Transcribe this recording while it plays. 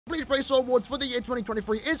Bleach Bracer Awards for the year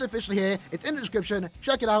 2023 is officially here. It's in the description.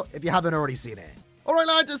 Check it out if you haven't already seen it. Alright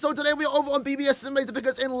lads, so today we are over on BBS Simulator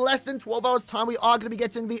because in less than 12 hours time we are going to be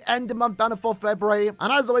getting the end of month banner for February.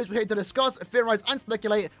 And as always, we're here to discuss, theorize and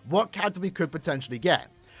speculate what character we could potentially get.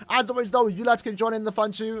 As always though, you lads can join in the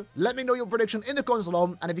fun too. Let me know your prediction in the comments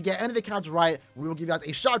below, and if you get any of the characters right, we will give you guys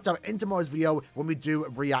a shout out in tomorrow's video when we do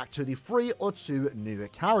react to the 3 or 2 new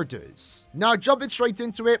characters. Now jumping straight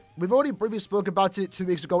into it, we've already briefly spoke about it 2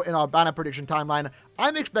 weeks ago in our banner prediction timeline.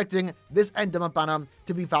 I'm expecting this end of month banner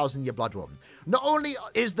to be 1000 Year Blood Run. Not only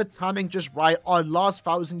is the timing just right, our last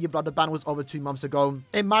 1000 Year Blood banner was over 2 months ago.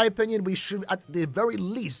 In my opinion, we should at the very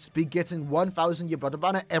least be getting 1000 Year Blood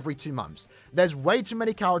banner every 2 months. There's way too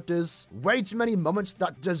many characters, way too many moments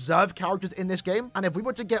that deserve characters in this game, and if we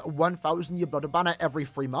were to get 1000 Year Blood banner every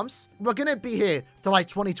 3 months, we're gonna be here to like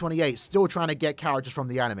 2028 still trying to get characters from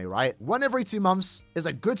the anime, right? 1 every 2 months is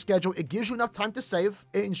a good schedule. It gives you enough time to save.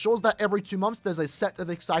 It ensures that every 2 months there's a set of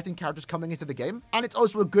exciting characters coming into the game, and it's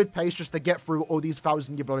also a good pace just to get through all these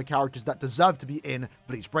 1000 Year Blood characters that deserve to be in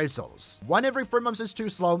Bleach Brave Souls. 1 every 3 months is too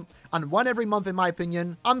slow, and 1 every month in my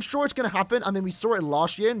opinion, I'm sure it's gonna happen. I mean, we saw it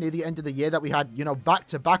last year near the end of the year that we had, you know,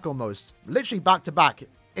 back-to-back almost, literally back-to-back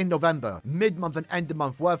in November, mid-month and end of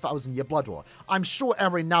month were 1000 Year Blood War. I'm sure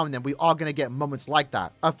every now and then we are going to get moments like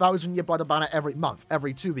that. 1000 Year Blood banner every month,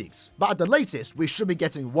 every 2 weeks. But at the latest, we should be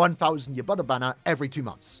getting 1000 Year Blood banner every 2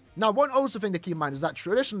 months. Now, one also thing to keep in mind is that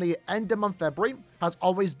traditionally, end of month February has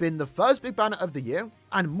always been the first big banner of the year,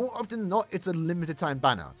 and more often than not, it's a limited time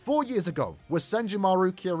banner. 4 years ago was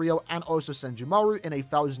Senjumaru, Kiryu, and also Senjumaru in a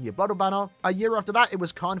 1000 Year Blood banner. A year after that, it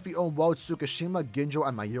was Kanfi on World, Tsukishima, Ginjo,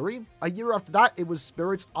 and Mayuri. A year after that, it was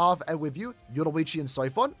Spirits of and With You, Yoruichi, and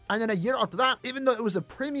Soifon. And then a year after that, even though it was a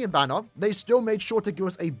premium banner, they still made sure to give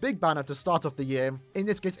us a big banner to start off the year. In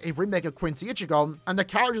this case, a remake of Quincy Ichigo, and the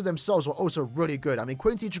characters themselves were also really good. I mean,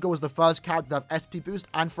 Quincy Ichigo was the first character to have SP boost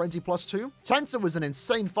and Frenzy plus 2. Tensei was an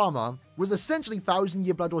insane farmer, was essentially 1000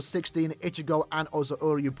 Year Blood War 16, Ichigo, and also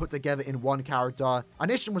Uryu put together in one character.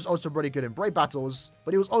 And Ishin was also really good in Brave Battles,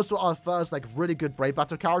 but he was also our first like really good Brave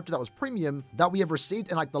Battle character that was premium that we have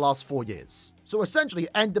received in like the last 4 years. So essentially,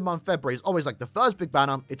 end of month February is always like the first big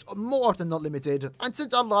banner. It's more often not limited. And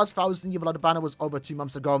since our last 1000 Year Blood banner was over 2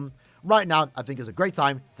 months ago, right now I think is a great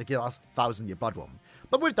time to give us 1000 Year Blood One.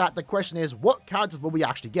 But with that, the question is, what characters will we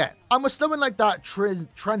actually get? And we're still in like that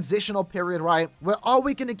transitional period, right? Where are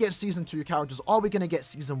we going to get Season 2 characters? Are we going to get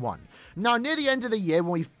Season 1? Now, near the end of the year,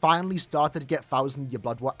 when we finally started to get 1000 Year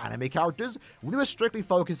Blood War anime characters, we were strictly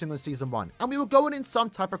focusing on Season 1. And we were going in some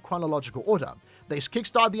type of chronological order. They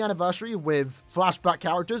kickstarted the anniversary with flashback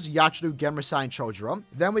characters, Yachiru, Genrisai, and Chojuro.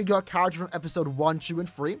 Then we got characters from episode 1, 2, and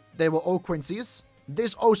 3. They were all Quincy's.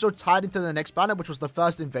 This also tied into the next banner, which was the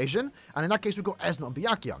first invasion, and in that case we got Esno and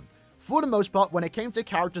Byakuya. For the most part, when it came to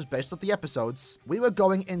characters based off the episodes, we were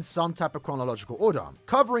going in some type of chronological order,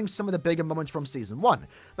 covering some of the bigger moments from Season 1.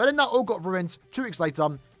 But then that all got ruined 2 weeks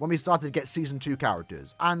later when we started to get Season 2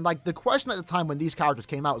 characters. And like the question at the time when these characters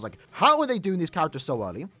came out was like, how are they doing these characters so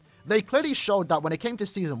early? They clearly showed that when it came to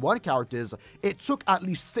Season 1 characters, it took at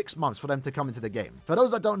least 6 months for them to come into the game. For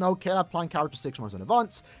those that don't know, KLab plan characters 6 months in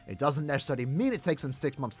advance. It doesn't necessarily mean it takes them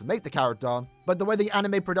 6 months to make the character, but the way the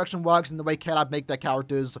anime production works and the way KLab make their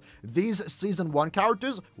characters, these Season 1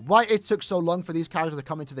 characters, why it took so long for these characters to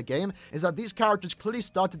come into the game is that these characters clearly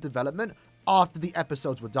started development after the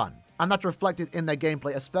episodes were done. And that's reflected in their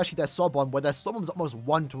gameplay, especially their Sobon, where their Sobon was almost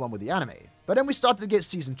 1-to-1 with the anime. But then we started to get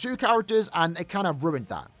Season 2 characters, and it kind of ruined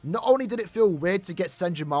that. Not only did it feel weird to get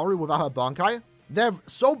Senjumaru without her Bankai, their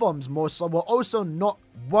Sobons more so were also not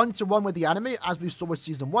 1-to-1 with the anime as we saw with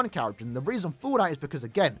Season 1 characters. And the reason for that is because,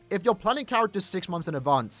 again, if you're planning characters 6 months in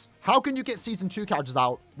advance, how can you get Season 2 characters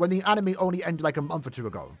out when the anime only ended like a month or 2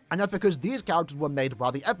 ago? And that's because these characters were made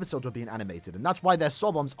while the episodes were being animated. And that's why their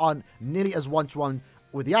Sobons aren't nearly as 1-to-1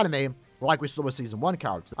 with the anime like we saw with Season 1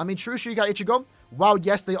 characters. I mean, True Shiga Ichigo, while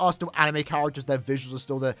yes, they are still anime characters, their visuals are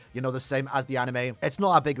still the same as the anime. It's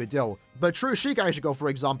not a big of a deal. But True Shiga Ichigo, for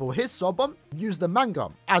example, his Sobon used the manga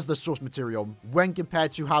as the source material when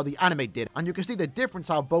compared to how the anime did. And you can see the difference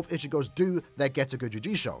how both Ichigos do their Getaku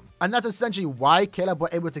Jujisho. And that's essentially why KLab were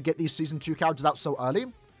able to get these Season 2 characters out so early.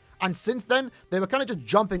 And since then, they were kind of just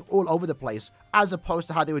jumping all over the place, as opposed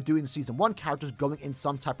to how they were doing Season 1 characters going in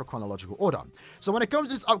some type of chronological order. So when it comes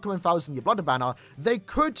to this upcoming 1000 Year Blood banner, they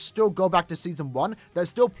could still go back to Season 1. There's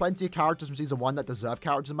still plenty of characters from Season 1 that deserve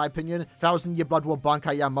characters, in my opinion. 1000 Year Blood War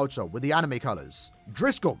Bankai Yamamoto with the anime colors.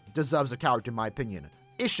 Driscoll deserves a character, in my opinion.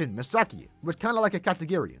 Ishin Misaki, with kind of like a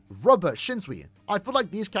Katagiri. Robert Shinsui. I feel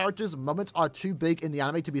like these characters' moments are too big in the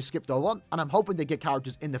anime to be skipped over, and I'm hoping they get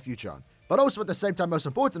characters in the future. But also at the same time, most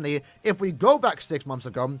importantly, if we go back 6 months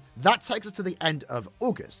ago, that takes us to the end of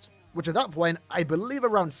August, which at that point, I believe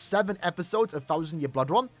around 7 episodes of 1000 Year Blood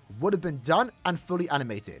War would have been done and fully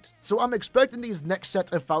animated. So I'm expecting these next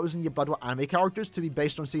set of 1000 Year Blood War anime characters to be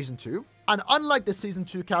based on Season 2. And unlike the Season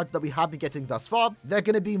 2 character that we have been getting thus far, they're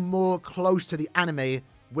going to be more close to the anime,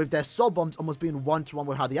 with their soul bombs almost being one-to-one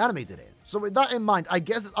with how the anime did it. So with that in mind, I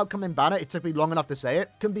guess this upcoming banner, it took me long enough to say it,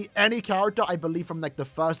 can be any character, I believe, from like the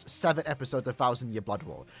first 7 episodes of 1000 Year Blood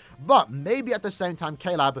War. But maybe at the same time,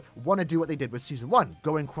 K-Lab want to do what they did with Season 1,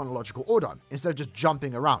 go in chronological order, instead of just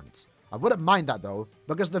jumping around. I wouldn't mind that though,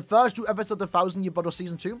 because the first 2 episodes of 1000 Year Blood War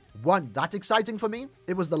Season 2 weren't that exciting for me.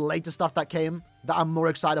 It was the later stuff that came that I'm more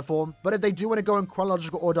excited for. But if they do want to go in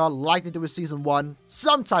chronological order like they did with Season 1,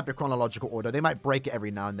 some type of chronological order, they might break it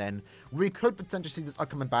every now and then, we could potentially see this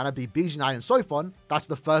upcoming banner be BG9 and Soifon. That's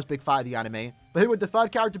the first big fight of the anime. But who would the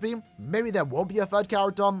third character be? Maybe there won't be a third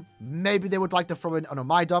character. Maybe they would like to throw in an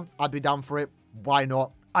Omaida. I'd be down for it. Why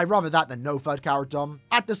not? I'd rather that than no third character.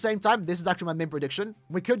 At the same time, this is actually my main prediction.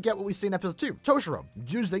 We could get what we see in episode 2, Toshiro,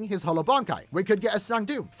 using his Hollow Bankai. We could get a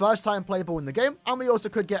Sangdu, first time playable in the game, and we also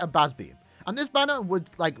could get a Bazby. And this banner would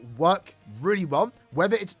like work really well,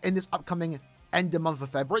 whether it's in this upcoming end of month of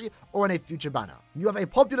February or in a future banner. You have a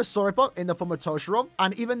popular Soripa in the form of Toshiro,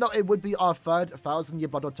 and even though it would be our third 1000 Year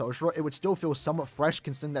Blood War Toshiro, it would still feel somewhat fresh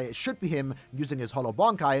considering that it should be him using his Hollow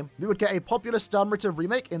Bankai. We would get a popular Sternritter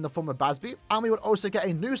remake in the form of Bazby, and we would also get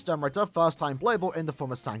a new Sternritter first time playable in the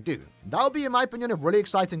form of Sangdu. That would be, in my opinion, a really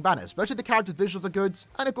exciting banner, especially the characters' visuals are good,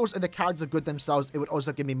 and of course if the characters are good themselves, it would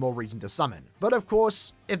also give me more reason to summon. But of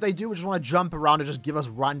course, if they do just want to jump around and just give us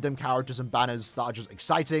random characters and banners that are just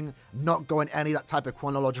exciting, not go in any that type of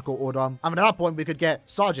chronological order, I mean, at that point we could get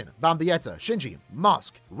Sergeant, Bambietta, Shinji,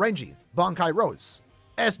 Mask, Renji, Bankai Rose,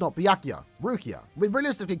 Esnot, Byakuya, Rukia. We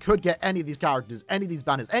realistically could get any of these characters, any of these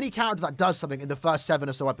banners, any character that does something in the first 7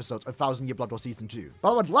 or so episodes of 1000 Year Blood War Season 2.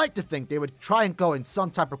 But I would like to think they would try and go in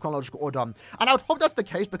some type of chronological order, and I would hope that's the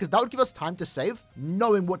case because that would give us time to save,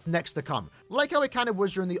 knowing what's next to come. Like how it kind of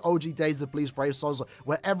was during the OG days of Bleach Brave Souls,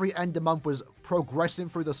 where every end of month was progressing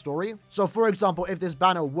through the story. So for example, if this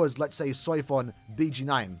banner was, let's say, Soifon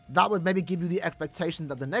BG9, that would maybe give you the expectation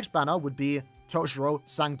that the next banner would be Toshiro,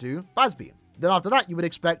 Sangdu, Bazby. Then after that, you would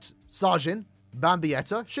expect Sergeant,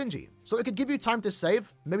 Bambietta, Shinji. So it could give you time to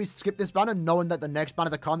save, maybe skip this banner knowing that the next banner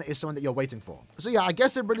to come is someone that you're waiting for. So yeah, I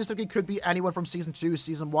guess it realistically could be anyone from Season 2,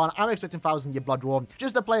 Season 1. I'm expecting 1000 Year Blood War.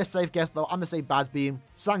 Just to play a safe guess though, I'm gonna say Bazby,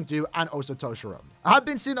 Sangdu, and also Toshiro. I have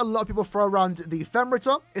been seeing a lot of people throw around the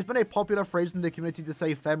Femritter. It's been a popular phrase in the community to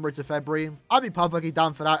say Femritter February. I'd be perfectly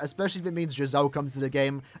down for that, especially if it means Giselle comes to the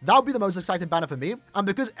game. That would be the most exciting banner for me. And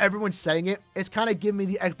because everyone's saying it, it's kind of giving me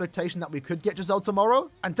the expectation that we could get Giselle tomorrow.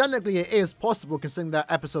 And technically it is possible considering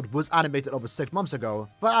that episode was animated over 6 months ago.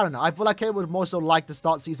 But I don't know, I feel like I would more so like to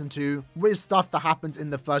start Season 2 with stuff that happens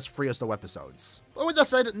in the first 3 or so episodes. But with that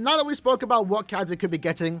said, now that we spoke about what characters we could be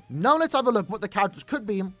getting, now let's have a look what the characters could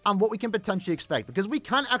be and what we can potentially expect, because we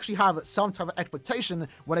can actually have some type of expectation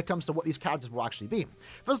when it comes to what these characters will actually be.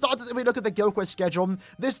 For starters, if we look at the Guild Quest schedule,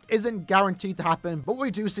 this isn't guaranteed to happen, but what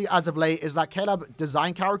we do see as of late is that K-Lab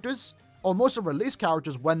design characters or most of release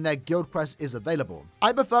characters when their guild quest is available.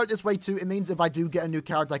 I prefer it this way too. It means if I do get a new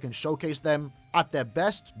character, I can showcase them at their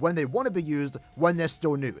best when they want to be used when they're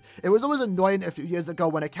still new. It was always annoying a few years ago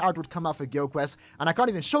when a character would come out for guild quest and I can't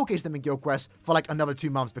even showcase them in guild quest for like another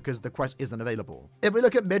 2 months because the quest isn't available. If we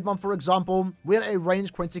look at mid-month, for example, we had a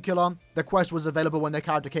ranged Quincy Killer. The quest was available when their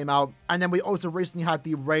character came out, and then we also recently had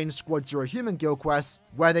the ranged Squad Zero Human guild quest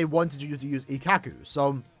where they wanted you to use Ikaku.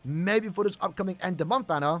 So maybe for this upcoming end of month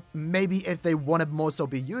banner, maybe if they want to more so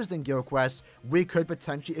be used in guild quests, we could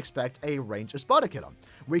potentially expect a ranged Espada Killer.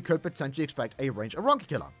 We could potentially expect a range Aranka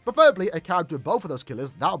Killer. Preferably a character with both of those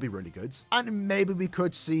killers, that would be really good. And maybe we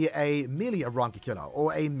could see a melee Aranka Killer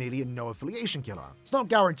or a melee no affiliation killer. It's not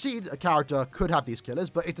guaranteed a character could have these killers,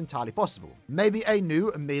 but it's entirely possible. Maybe a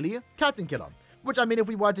new melee Captain Killer. Which, I mean, if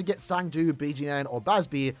we were to get Sangdu, BGN, or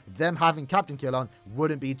Bazby, them having Captain Killer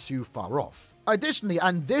wouldn't be too far off. Additionally,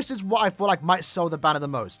 and this is what I feel like might sell the banner the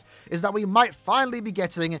most, is that we might finally be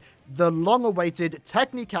getting the long-awaited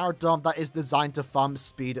Technique character that is designed to farm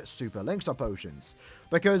speed super Linkstop potions.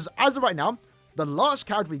 Because as of right now, the last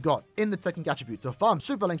character we got in the Technique attribute to farm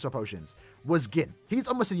super Linkstop potions was Gin. He's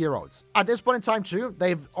almost a year old. At this point in time too,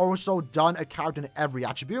 they've also done a character in every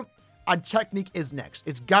attribute, and Technique is next.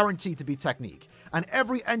 It's guaranteed to be Technique. And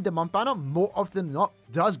every end of month banner, more often than not,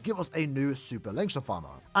 does give us a new super Linkstop farmer.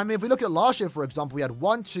 I mean, if we look at last year, for example, we had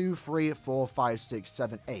 1, 2, 3, 4, 5, 6,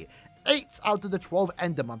 7, 8. 8 out of the 12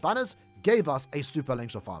 end of month banners gave us a super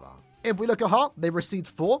Linkstop farmer. If we look at her, they received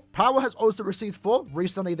 4. Power has also received 4.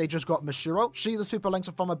 Recently, they just got Mashiro. She's a super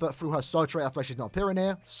length farmer, but through her soul trait, that's why she's not appearing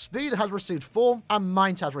here. Speed has received 4, and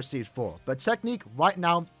Mind has received 4. But Technique, right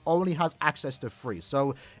now, only has access to 3.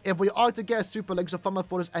 So if we are to get a super length farmer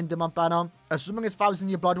for this end of month banner, assuming it's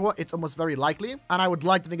 1000-year Blood War, it's almost very likely. And I would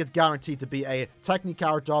like to think it's guaranteed to be a Technique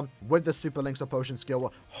character with the super length potion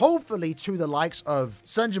skill. Hopefully to the likes of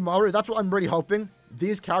Senjumaru. That's what I'm really hoping.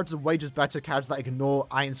 These characters are way just better characters that ignore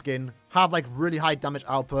Iron Skin, have like really high damage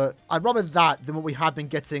output. I'd rather that than what we have been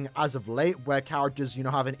getting as of late, where characters, you know,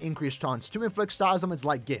 have an increased chance to inflict status damage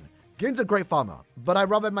like Gin. Gin's a great farmer, but I'd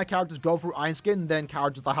rather my characters go through Iron Skin than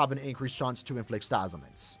characters that have an increased chance to inflict status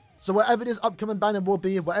damage. So whatever this upcoming banner will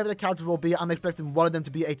be, whatever the characters will be, I'm expecting one of them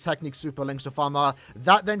to be a Technique Super Link farmer.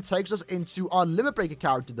 That then takes us into our Limit Breaker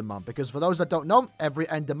character of the month, because for those that don't know, every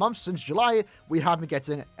end of month since July, we have been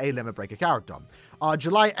getting a Limit Breaker character. Our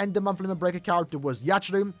July end of month Limit Breaker character was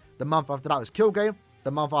Yachiru. The month after that was Kyuge.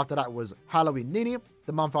 The month after that was Halloween Nini.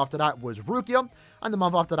 The month after that was Rukia. And the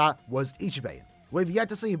month after that was Ichibe. We've yet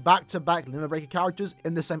to see back-to-back Limit Breaker characters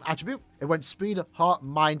in the same attribute. It went Speed, Heart,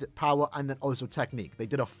 Mind, Power, and then also Technique. They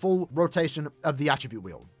did a full rotation of the attribute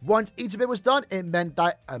wheel. Once each of it was done, it meant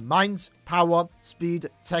that a Mind, Power, Speed,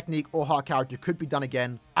 Technique, or Heart character could be done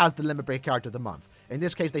again as the Limit Breaker character of the month. In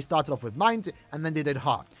this case, they started off with Mind, and then they did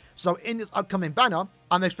Heart. So in this upcoming banner,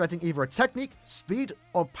 I'm expecting either a Technique, Speed,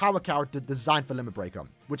 or Power character designed for Limit Breaker,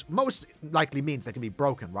 which most likely means they can be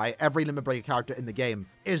broken, right? Every Limit Breaker character in the game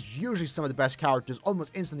is usually some of the best characters,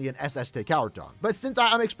 almost instantly an SST character. But since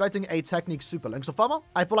I am expecting a Technique Super Link farmer,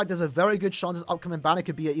 I feel like there's a very good chance this upcoming banner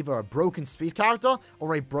could be either a broken Speed character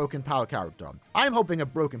or a broken Power character. I'm hoping a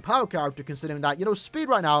broken Power character, considering that, you know, Speed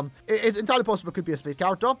right now, it's entirely possible it could be a Speed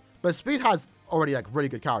character, but Speed has already like really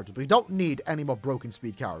good characters. We don't need any more broken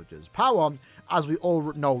Speed characters. Power, as we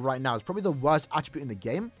all know right now, is probably the worst attribute in the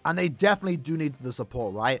game, and they definitely do need the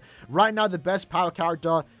support, right? Right now, the best Power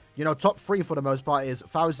character, you know, top 3 for the most part is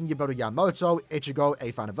 1000-year Blood Yamamoto, Ichigo,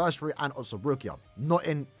 8th Anniversary, and also Rukia. Not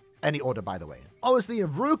in any order, by the way. Obviously,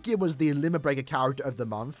 Rukia was the Limit Breaker character of the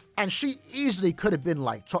month, and she easily could have been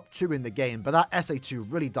like top 2 in the game, but that SA2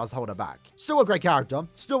 really does hold her back. Still a great character,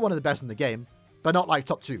 still one of the best in the game, but not like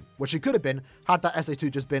top 2, which she could have been had that SA2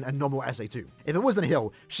 just been a normal SA2. If it wasn't a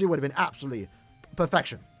hill, she would have been absolutely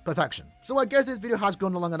perfection. Perfection. So I guess this video has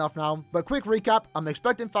gone long enough now, but quick recap, I'm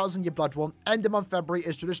expecting 1000-year Blood War. End of month February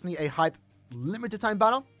is traditionally a hype limited time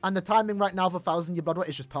banner, and the timing right now for 1000-year Blood War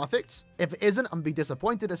is just perfect. If it isn't, I'm gonna be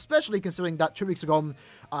disappointed, especially considering that 2 weeks ago,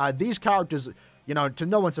 these characters, you know, to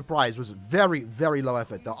no one's surprise, was very, very low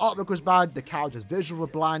effort. The artwork was bad, the character's visuals were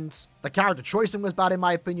bland, the character choicing was bad in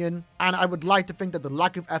my opinion, and I would like to think that the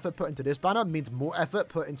lack of effort put into this banner means more effort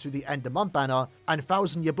put into the end of month banner, and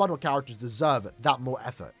 1000-year Blood War characters deserve that more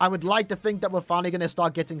effort. I would like to think that we're finally going to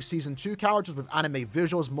start getting Season 2 characters with anime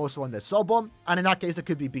visuals more so on their soul bomb, and in that case it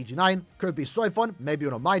could be BG9, could be Soifon, maybe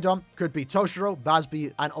Onomaida, could be Toshiro,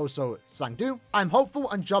 Basby, and also Sangdu. I'm hopeful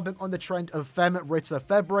and jumping on the trend of Fem Ritter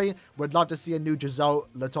February. Would love to see a new Giselle,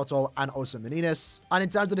 Latoto, and also Meninas. And in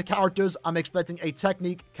terms of the characters, I'm expecting a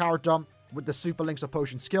Technique character with the Super Links of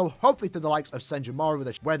Potion skill, hopefully to the likes of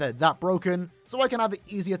Senjumaru, where they're that broken, so I can have an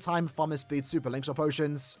easier time farming speed Super Links of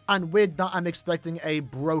Potions. And with that, I'm expecting a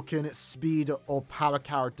broken Speed or Power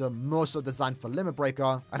character, more so designed for Limit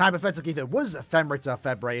Breaker. And hypothetically, if it was Femrita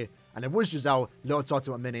February, and it was Giselle, Lil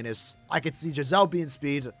Toto, and Meninas, I could see Giselle being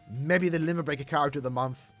Speed, maybe the Limit Breaker character of the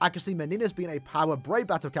month. I could see Meninas being a Power Brave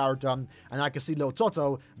Battle character, and I could see Lil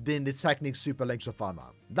Toto being the Technique Super Links of Farmer.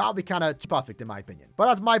 That would be kind of perfect in my opinion. But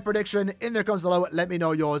that's my prediction. In the comments below, let me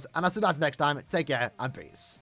know yours, and I'll see you guys next time. Take care, and peace.